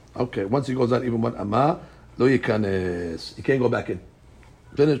 Okay, once he goes out, even one amma, lo yikanes. He can't go back in.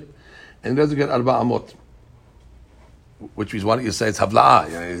 Finish. And he doesn't get arba amot, which means why don't you say it's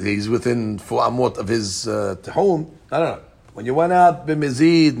havla'ah? He's within 4 amot of his home. I don't know. When you went out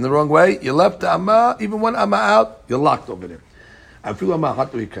b'mezid in the wrong way, you left the amma, even one amma out, you're locked over there. אפילו אמה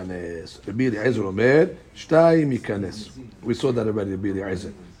אחת לא ייכנס. רבי אליעזר אומר, 2 ייכנס. We saw that already, רבי אליעזר.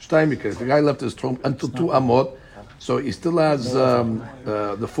 2 ייכנס. The guy left his throne until 2 amot, so he still has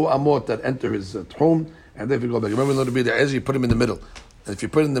the 4 amot that enter his throne, and then if you go back, remember Rabbi Eliezer, you put him in the middle. And if you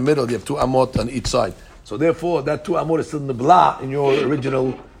put it in the middle, you have 2 amot on each side. So therefore, that 2 amot is still in the blah in your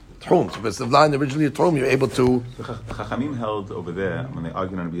original throne. So if it's the blah in the original throne, you're able to... Chachamim held over there, when they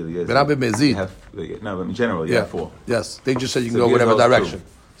argued on Rabbi Eliezer. But Rabbi Mezid. No, but in general, you have 4. Yes, they just said you can go whatever direction. 2.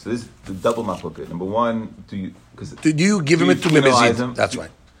 So this is the double machloket. Number 1, do you give him it to Mezid? That's right.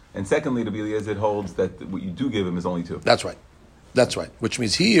 And secondly, Rabbi Eliezer holds that what you do give him is only 2. That's right. Which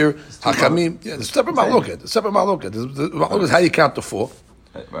means here, Hakamim, the separate machloket. The separate machloket. The machloket is how you count the 4.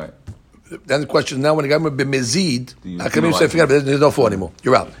 Right. Then the question is now when the guy went b'mezid, Hakamim say forget it, there's no 4 anymore.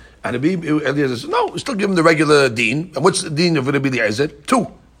 You're out. And Rabbi Eliezer says, no, we still give him the regular deen. And what's the deen of Rabbi Eliezer? 2.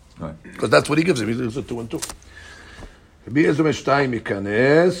 Right. Because that's what he gives him. He gives it 2 and 2. Rabbi Eliezer אומר 2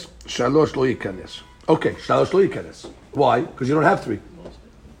 ייכנס, 3 לא ייכנס. Okay, 3 לא ייכנס. Why? Because you don't have 3.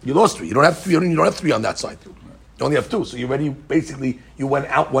 You lost 3. You don't have 3. You don't have 3 on that side. You only have 2. So you already basically you went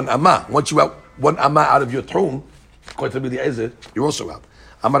out 1 amma. Once you out 1 amma out of your throne, according to Rabbi Eliezer, you're also out.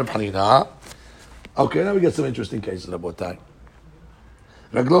 Amar B'Hanina. Okay, now we get some interesting cases about that.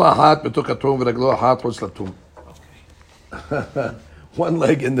 רגלו אחת בתוך התרום ורגלו אחת חוץ לתרום. One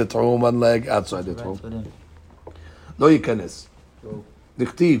leg in the throne, 1 leg outside the throne. לא ייכנס.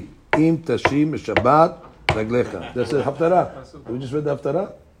 נכתיב, אם תשים בשבת רגליך. That's the הפטרה. We just read the הפטרה?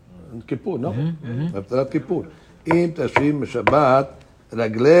 כיפור, no? הפטרת כיפור. אם תשים בשבת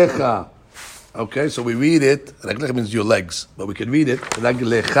רגליך. Okay, so we read it, רגליך means your legs, but we can read it,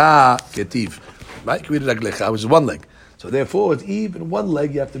 רגליך כתיב. Right? You can read it רגליך, which is 1 leg. So therefore, it's even 1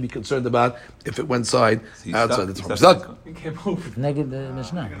 leg you have to be concerned about if it went outside the throne. Stuck. You can't move. Negative the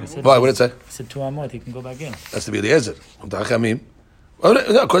Mishnah. Why? What did it say? He said 2 amot, he can go back in. That's to be Eliezer. Well,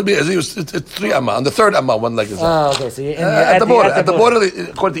 no, could be. It's 3 amma. On the third amma, one leg is out. Oh, okay. So you're At the border. At the border,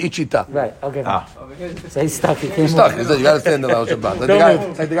 according to each shita. Right. Okay. So he's stuck. He can't He's stuck. move. You got to stand there on Shabbat.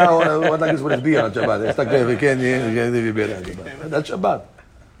 Like the guy one leg is with his beard on Shabbat. He's stuck there. He can't leave your beard on Shabbat. That's Shabbat.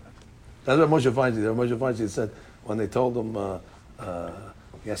 That's what Moshe Feinstein said when they told him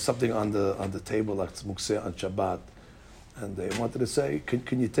he has something on the table like mukseh on Shabbat, and they wanted to say,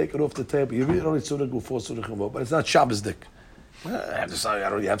 can you take it off the table? You really only surah go 4 surah chumot, but it's not Shabbos dik. I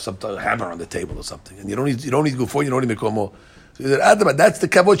already have some hammer on the table or something, and you don't need to go 4. You don't need to more. So he said, that's the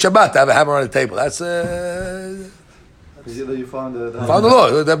kavod Shabbat to have a hammer on the table. That's You found the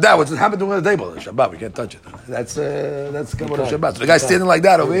law. That what's happened on the table. Shabbat, we can't touch it. That's kavod of Shabbat. So the guy standing like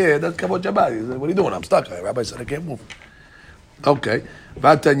that over here, that's kavod Shabbat. He said, what are you doing? I'm stuck. The rabbi said, I can't move. Okay.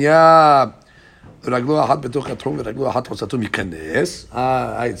 Vatanya raglo ahat betוך התחום ורaglo ahat חוצתום ייכנס.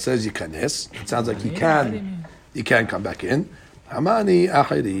 It says ייכנס. It sounds like he can come back in. Hamani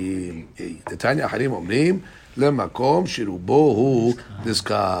achirim. The Tanya achirim omrim lemakom shirubo hu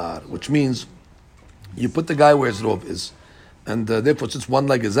niskar, which means you put the guy where his rov is, and therefore since one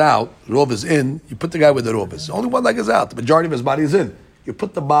leg is out, rov is in. You put the guy where the rov is. Only one leg is out. The majority of his body is in. You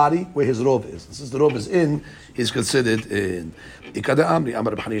put the body where his rov is. Since the rov is in, he's considered in. Ikada amri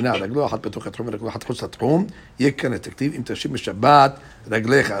amar b'chanina raglo ahat betוך התחום ורaglo ahat חוץ התחום ייכנס תכתיב אם תשיב משבת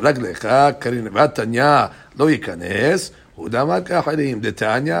רגליך קרין ותניא לא ייכנס ודאמר כאחרים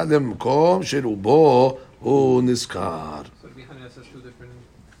דתניא למקום שרובו הוא נזכר. So behind us, that's 2 different.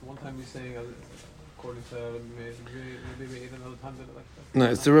 One time he's saying, according to maybe even another time that like that. No,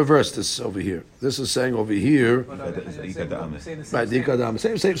 it's the reverse. This over here. This is saying over here. Right,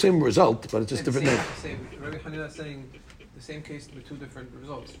 same result, but it's just different name. Rabbi Hanina is saying the same case with 2 different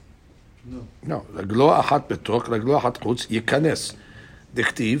results. No, רגלו אחת בתוך, רגלו אחת חוץ, ייכנס.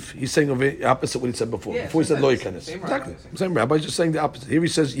 דכתיב, he's saying over the opposite of what he said before. Before he said לא ייכנס. Exactly. Same rabbi, just saying the opposite. Here he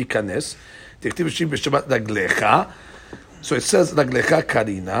says ייכנס. דכתיב ישיב בשבת רגליך. So it says רגליך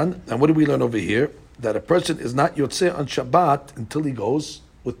קרינן. And what do we learn over here? That a person is not yotzeh on Shabbat until he goes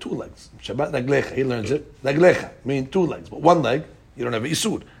with 2 legs. Shabbat רגליך, he learns it. רגליך, meaning 2 legs. But 1 leg, you don't have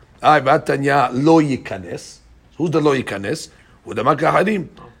isur. ותניא לא ייכנס. Who's the lo yikanes? Who the makaharim?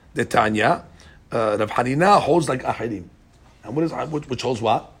 The Tanya, Rav Hanina holds like ahirim, and which holds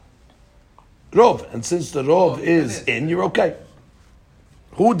what? Rov, and since the rov is in, you're okay.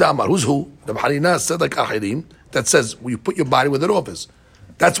 Who damar? Who's who? Rav Hanina said like ahirim. That says you put your body where the rov is.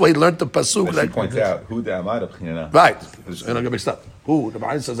 That's why he learned the pasuk. Like, he points out who damar Rav Hanina. Right. You're not gonna mix up. Who Rav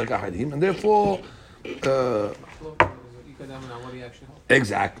Hanina says like ahirim, and therefore.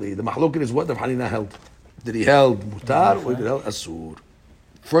 Exactly. The mahloket is what Rav Hanina held. Did he held mutar or did he held asur?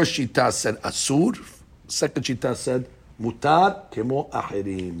 First shita said asur. Second shita said mutar kemo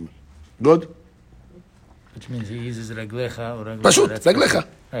achirim. Good? Which means he uses reglecha or reglecha. Pashut, reglecha.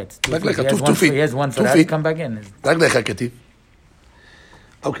 Right. Reglecha, 2 feet. He has 1 for 2 that. feet. Come back in. reglecha כתיב.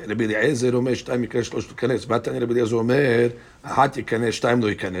 אוקיי, רבי אליעזר אומר 2 יקרה 3 ייכנס. מה תענה רבי אליעזר אומר 1 ייכנס, 2 לא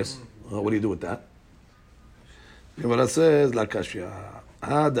ייכנס. What do you do with that? Gemara says, לקשיא.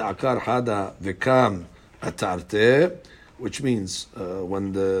 העקר חדה וקם atarte, which means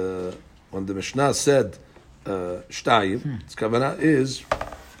when the Mishnah said shtayim, its kavanah is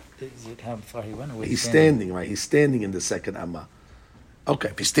he's standing, right? He's standing in the second amma. Okay,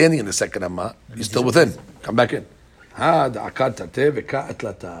 if he's standing in the second amma, he's still within. Come back in. Over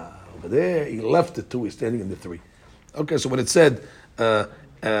there, he left the 2. He's standing in the 3. Okay, so when it said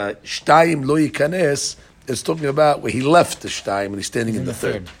shtayim lo yikanes, it's talking about where he left the shtayim and he's standing in the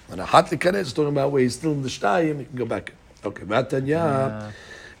 3rd. And a hat likanes is talking about where he's still in the shtayim, he can go back. Okay, Vatanya,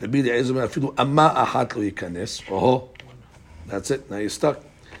 Rabbi Eliezer afilu amma ahat lo yikanes. Oh, that's it. Now you're stuck.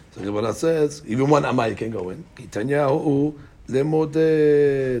 So Gemara says even 1 amma you can go in. Tanya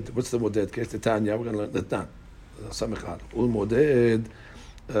lemoded. What's the moded case? The Tanya. We're going to learn the Tan. Samechad. Ulmoded.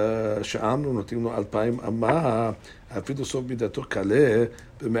 שאמרנו נותנים לו 2,000 אמה, אפילו סוף מידתו קלה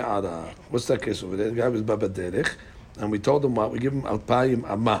במערה. What's that case over there? The guy was בא בדרך, and we told him what? We give him 2,000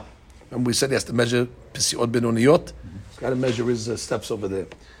 אמה. And we said he has to measure פסיעות בינוניות. He's got to measure his steps over there.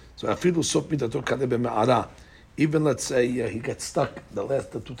 So אפילו סוף מידתו קלה במערה. Even let's say he gets stuck, the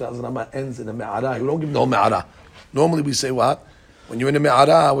last 2,000 אמה ends in a מערה. We don't give him the whole מערה. Normally we say what? When you're in a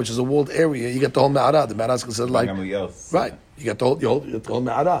me'ara, which is a walled area, you get the whole me'ara. The me'ara is considered like... Right. You get the whole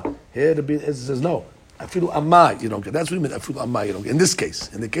me'ara. Here it says no. Afilu amma, you don't get. That's what we mean, afilu amma, you don't get. In this case,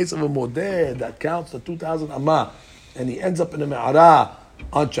 in the case of a modeh, that counts the 2,000 amma, and he ends up in a me'ara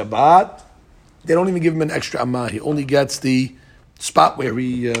on Shabbat, they don't even give him an extra amma. He only gets the spot where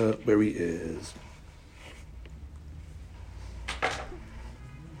he is.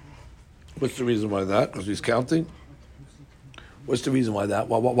 What's the reason why that? Because he's counting. What's the reason why that?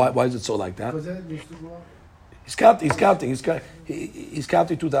 Why is it so like that? Was that used to go up? He's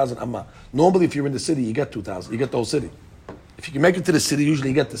counting 2,000 amma. Normally, if you're in the city, you get 2,000. You get the whole city. If you can make it to the city, usually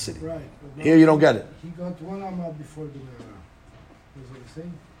you get the city. Right. Here, you don't get it. He got one amma before the Me'ara. Was it the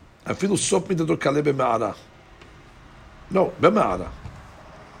same? אפילו סוף מידתו קלה במערה. No, במערה.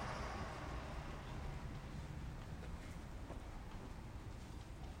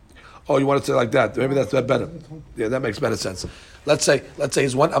 Oh, you want to say like that? Maybe that's better. Yeah, that makes better sense. Let's say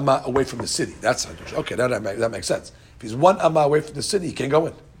he's one amma away from the city. That's okay. That makes sense. If he's one amma away from the city, he can't go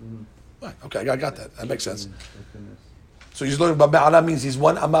in. Right. Okay, I got that. That makes sense. So he's learning about me'ara means he's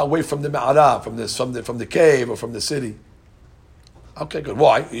one amma away from the me'ara, from the cave or from the city. Okay, good.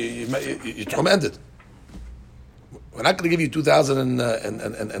 Why? You're tormented. We're not going to give you 2,000 and Only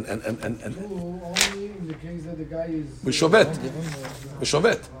in the case that the guy is.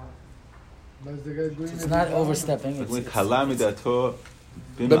 B'shovet. But the guy doing It's not overstepping. It's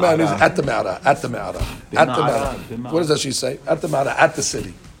The man is at the me'ara. At the me'ara. At the me'ara. What does that she say? At the me'ara. At the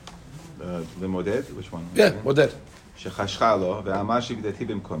city. למודד? Which one? Yeah, מודד. שחשכה לו, ואמר שבדתי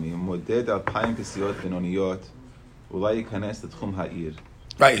במקומי, מודד 2,000 פסיעות בינוניות, אולי ייכנס לתחום העיר.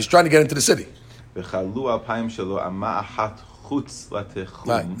 Right, he's trying to get into the city. וחלו 2,000 שלו, אמה אחת חוץ לתחום.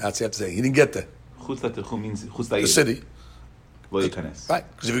 Right, that's what you have to say. He didn't get there. חוץ לתחום means חוץ The לעיר. city. לא ייכנס. Right,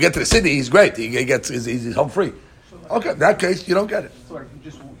 because if you get to the city, he's great. He's home free. Okay, in that case, you don't get it. Sorry, he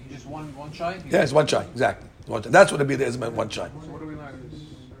just one shy? Yeah, it's one shy, exactly. One shy. That's what it'd be there, is one shy. So what do we learn?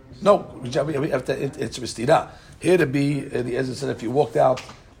 No, we have to, it's vestira. Here to be, the Ezra said, if you walked out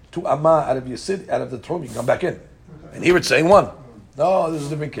to Amma out of your city, out of the throne, you can come back in. And here it's saying one. No, this is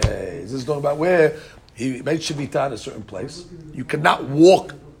a different case. This is talking about where he made Shemitah in a certain place. You cannot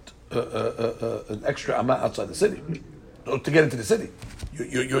walk an extra Amma outside the city to get into the city.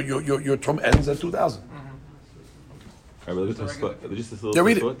 Your term ends at 2,000. Yeah,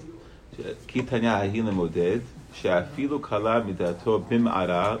 read it. כי תניא ההיא למודד, שאפילו קלה מדעתו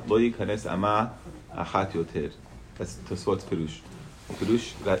במערה, לא ייכנס אמה אחת יותר. that's תוספות פירוש.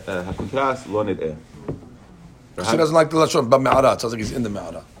 פירוש, הקונטרסט לא נראה. She doesn't like the Lashon, but Me'ara. It sounds like he's in the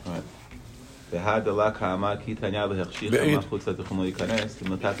Me'ara. והדלה כאמר, כי תניא להחשיך אמה חוץ לתחום לא ייכנס,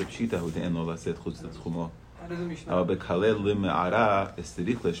 למתת פשיטה הוא דאין לו לשאת חוץ לתחומו. אבל בקלל למערה,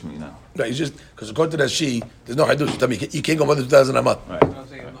 אסתריך לשמינה. Right, he's just, because according to that there's no Hadush. Tell me, you can't go more than 2,000 Amat. Right.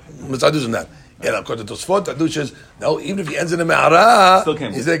 What's Hadush in that? Yeah, according to Tosfot, Hadush is, no, even if he ends in the Me'ara,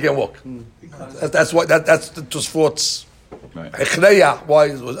 he still can't walk. That's the Tosfot's Echreya.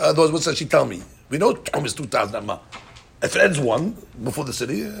 Why? Otherwise, what does she tell me? We know Tchum is 2,000 Amma. If it ends one before the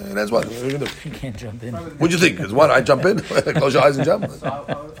city, it ends one. What are you going to do? You can't jump in. What do you think? Is one, I jump in? Close your eyes and jump?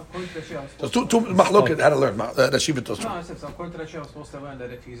 There's two mahloket, how to learn. The Shiva Tosfot. No, I said, so according to that, I'm supposed to learn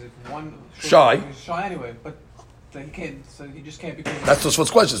that if he's one Shy. he's shy anyway, but that he can't, so he just can't because That's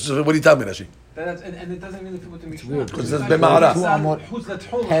Tosfot's question. So what do you tell me, Rashi? and it doesn't really fit with the Mishnah. weird, because it's B'ma'ara. Pass the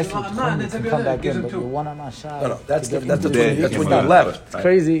throne, you can come back in, but you're one on my side. No, that's when you left. It's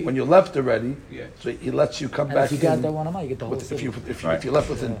crazy. When you left already, Yeah. so he lets you come And back if you got in. that one on my, you get the whole If city. you left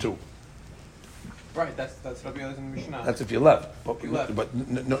within two, Right, that's Rabbi Elazar in the Mishnah. that's if you left. But, If you left. but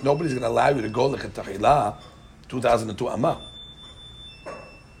nobody's going to allow you to go like a tahila, 2002 amma.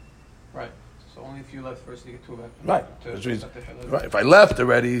 Right. So only if you left first, you get two back. Right. To- Which means, to- right. If I left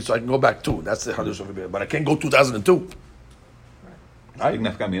already, so I can go back two. That's the hadush of Rabbi. But I can't go 2002. Big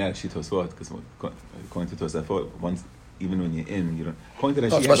nafka mina she Tosfot, because according to Tosfot, once even when you're in, you don't. According to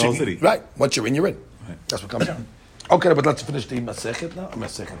that, she has the whole city. Right. Once you're in, you're in. Right. That's what comes out. Okay, but let's finish the Masechet now.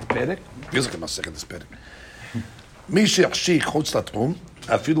 Masechet Perek. Feels like a Masechet this Perek. מי שיחשיך חוץ לתחום,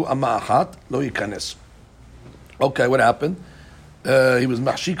 אפילו אמה אחת, לא ייכנס. Okay, what happened? He was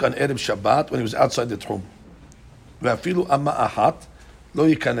מחשיק on Erev Shabbat when he was outside the תחום. ואפילו אמה אחת, לא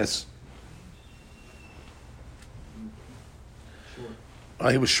ייכנס.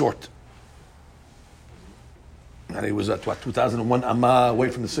 He was short. And he was at, 2001 Amma away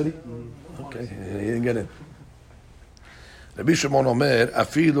from the city? Okay, he didn't get in. רבי שמעון אומר,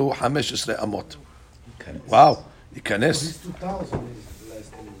 אפילו 15 אמות. Wow, ייכנס. He's 2,000 is the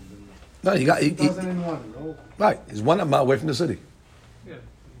last time. No, he got, 2001, no? right, he's one Amma away from the city. Yeah.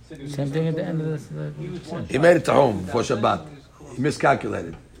 Same thing at the end of this. He made it to home for Shabbat. He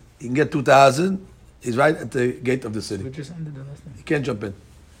miscalculated. He can get 2,000, he's right at the gate of the city. We just ended the last time. He can't jump in.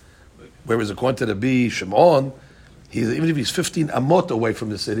 Whereas according to the Rabbi Shimon, even if he's 15 amot away from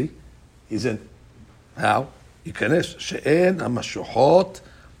the city, he's in. How? ייכנס שאין המשוחות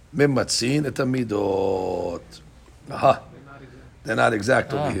ממצין את המידות. They're not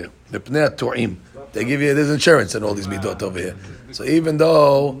exact over here. מפני התועים. They give you, there's insurance in all these midot over here. So even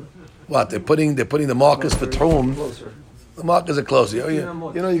though, what, they're putting the markers for Tchum, The markers are closer. You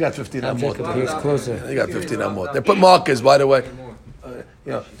know you got 15 amot. Here's closer. You got 15 amot. They put markers, by the way.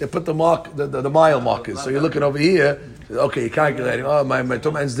 They put the mile markers. So you're looking over here. Okay, you're calculating. Oh, my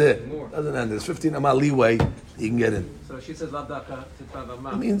tum ends there. Doesn't end. There's 15 amot leeway. You can get in. So she says lavdaka.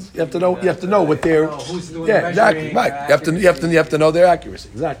 It means you have to know. You have to know what they're. Who's doing Yeah, the exactly. measuring, Right. You have to know their accuracy.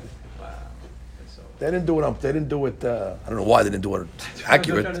 Exactly. Wow. They didn't do it. They didn't do it. I don't know why they didn't do it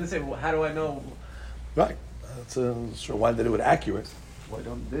accurate. I'm trying to say, well, how do I know? Right. That's sure why they do it accurate. Why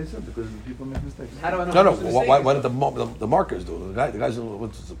don't they say? Because people make mistakes. How do I know? No. who's the Why mistake? did the markers do it? The guys.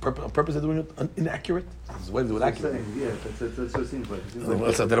 What's the purpose? On purpose they're doing it inaccurate. There's a way to do it accurate. Yeah, that's what it seems like. It seems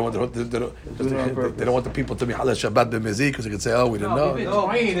like They don't want the people to be halal Shabbat b'mezi because they can say, oh, we didn't know. No,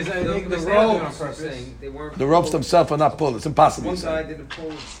 rain is The the ropes are saying they weren't. The ropes themselves are not pulled. It's impossible. One You guy say. didn't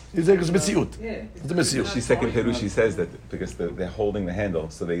pull. You say it's mitziyut. Yeah. It's a mitziyut. She second Peru, she says that because they're holding the handle,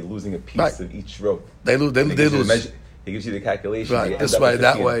 so they're losing a piece Right. of each rope. They lose. They lose. He gives you the calculation. Right, you this end up way, with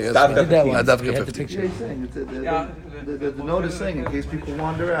that 15. way, yes. Stop We at did that 15. one. I'd We had the 50. picture. Yeah, he's saying the note is saying in case people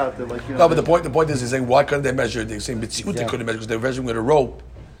wander out, they're like, you know. No, but the point is, he's saying, why couldn't they measure it? They're saying mitziyut they couldn't measure because they're measuring with a rope.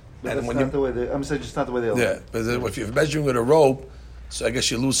 That's And when not you, the way they. I'm saying just not the way they. yeah, but if you're measuring with a rope, so I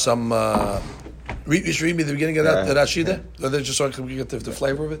guess you lose some. You should read me the beginning of that Rashi there, or just so I can get the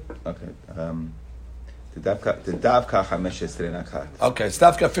flavor of it. Okay. תדווקא 15 נחת. Okay,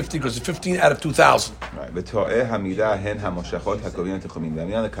 staff got 50 because it's 15 out of 2,000. וטועי המידה הן המושכות הקובעים התחומים.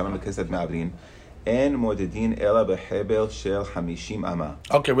 והמידה לכמה בכסת מעברין, אין מודדין אלא בחבל של 50 אמה.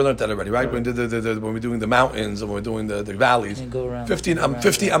 Okay, we learned that already, right? When we're doing the mountains and when we're doing the valleys, You go around.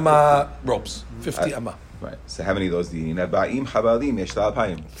 50 amma ropes, 50 amma, Right. So how many of those do you need? 40 חבלים, יש לה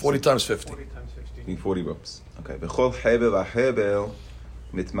 2,000. 40 times 50. 40 times 50. You need 40 ropes. Okay. בכל חבל וחבל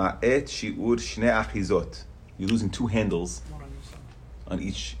מתמעט שיעור שני אחיזות. You're losing 2 handles on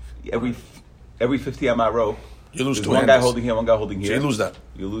each. Every 50 amma rope. You lose There's 2 one guy handles. holding here, one guy holding So here. you lose that.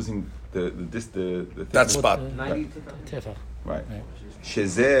 You're losing the That spot. 90 Tefach. Right.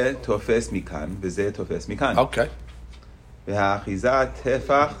 שזה תופס מכאן וזה תופס מכאן. Okay. והאחיזה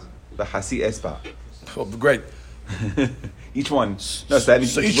טפח וחצי אצבע. Oh, great. Each one. No, so that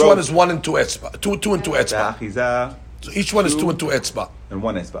means So each rope, one is 1 and 2 etzba. 2 and 2 etzba. והאחיזה So each one is 2 and 2 etzba. and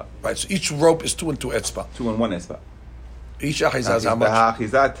 1 אצבע. Right. So each rope is 2 and 2 etzba. 2 and 1 אצבע. Each achiza is how much?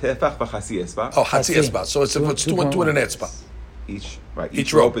 והאחיזה טפח וחצי אצבע. Oh, hatzi Hatzi. etzba. So it's 2 and 2 and an etzba. Each right. Each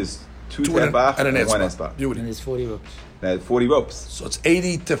Each rope. rope is 2 2 and טפח an and 1 etzba. אצבע. Beauty. And there's 40 ropes. Now 40 ropes. So it's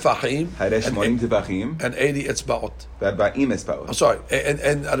 80 tefachim הרי 80 טפחים and 80 etzbaot. ו40 אצבעות. I'm sorry,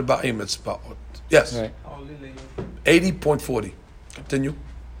 and arba'im etzbaot. Yes. Right. 80.40. Continue.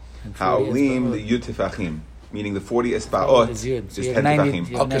 And 40 העולים is לי' טפחים. Meaning the 40 Oh, אצבעות it's yud. So is you 10 have 90.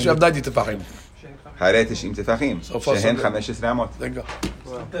 טפחים. You have Okay, so you have 90 tefachim. הרי 90 טפחים. So far, so שהן good. 15 אמות. There you go.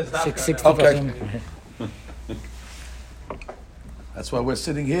 60 Okay. tefachim. That's why we're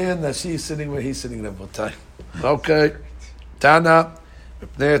sitting here, and she's sitting where he's sitting every time. Okay. Tana.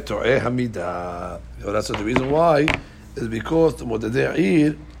 That's the reason why is because the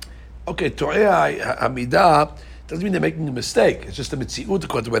Modadei okay, To'eh Hamidah doesn't mean they're making a mistake. It's just a mitziut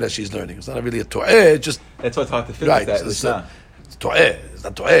according to where she's learning. It's not really a To'eh, it's just That's what's hard to fit right. with that. It's Mishnah. To'eh. It's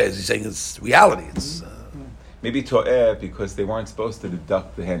not To'eh. He's saying it's reality. It's Maybe to'eh because they weren't supposed to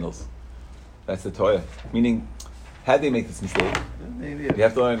deduct the handles. That's the to'eh. Meaning, had they make this mistake, Maybe. you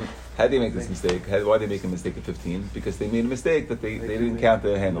have to learn, had they make this mistake, why did they make a mistake at 15? Because they made a mistake that they didn't count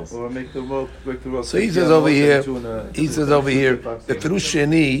the handles. Or make the rope. Break the rope. So he says over here. He says over here. The Pirush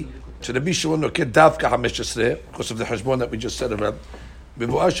Sheni should be shown okay davka 15 because of the hashbon that we just said about.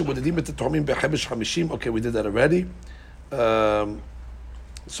 Okay, we did that already.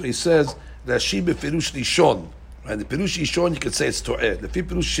 So he says that she befirush lishon, and the pirush lishon you could say it's to'eh. The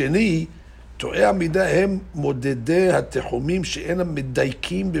pirush sheni to'eh amidah hem modedei hatechumim she'enam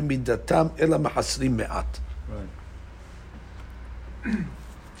medaykim b'midatam ela mahasrim me'at.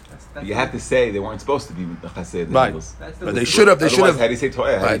 You have to say they weren't supposed to be the chassid Right. handles. But they should have. Otherwise, how do you say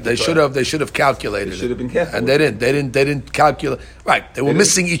to'eh? How do you Right, say to'eh? they should have calculated. They should have been it. careful and with they didn't calculate. Right, they were didn't.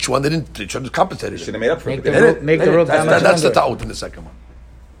 missing each one. They should have compensated. They it. should have made up for Make it. the They rope- didn't. make They the rope didn't. that much That's the longer. ta'ut in the second one.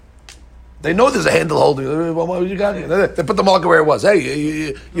 They know there's a handle holding. What you got here? They put the marker where it was.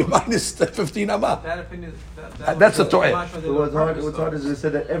 Hey, you minus 15 amma. That opinion, That's the Torah. So what's hard is they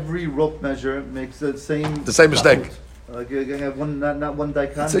said that every rope measure makes the same. The same mistake. Like you can have one, not one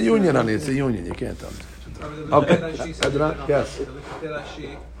daikon. It's a union, honey. It's a union. You can't tell me. Okay. Adnan, yes.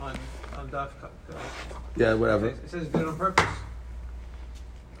 On Dafka. Yeah, whatever. It says did it on purpose.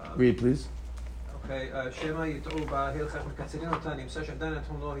 Read, please. Okay, Shema יטעו בהלכת מקצרים אותה, נמצא שעדיין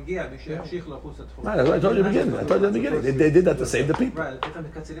התחום לא הגיע, מי שימשיך לחוץ לתחום. Right, that's what I told you in the beginning. They did that to save the people. Right, לפי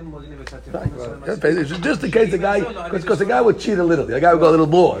מקצרים מולינים את Right. Just in case the guy, because the guy would cheat a little. The guy would go a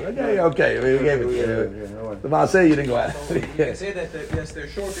little more. Okay, we gave it. The Maaseh, you didn't go out. You can say that, yes, they're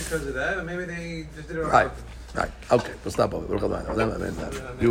short because of that, but maybe they just did it on Right. Okay, we'll stop over.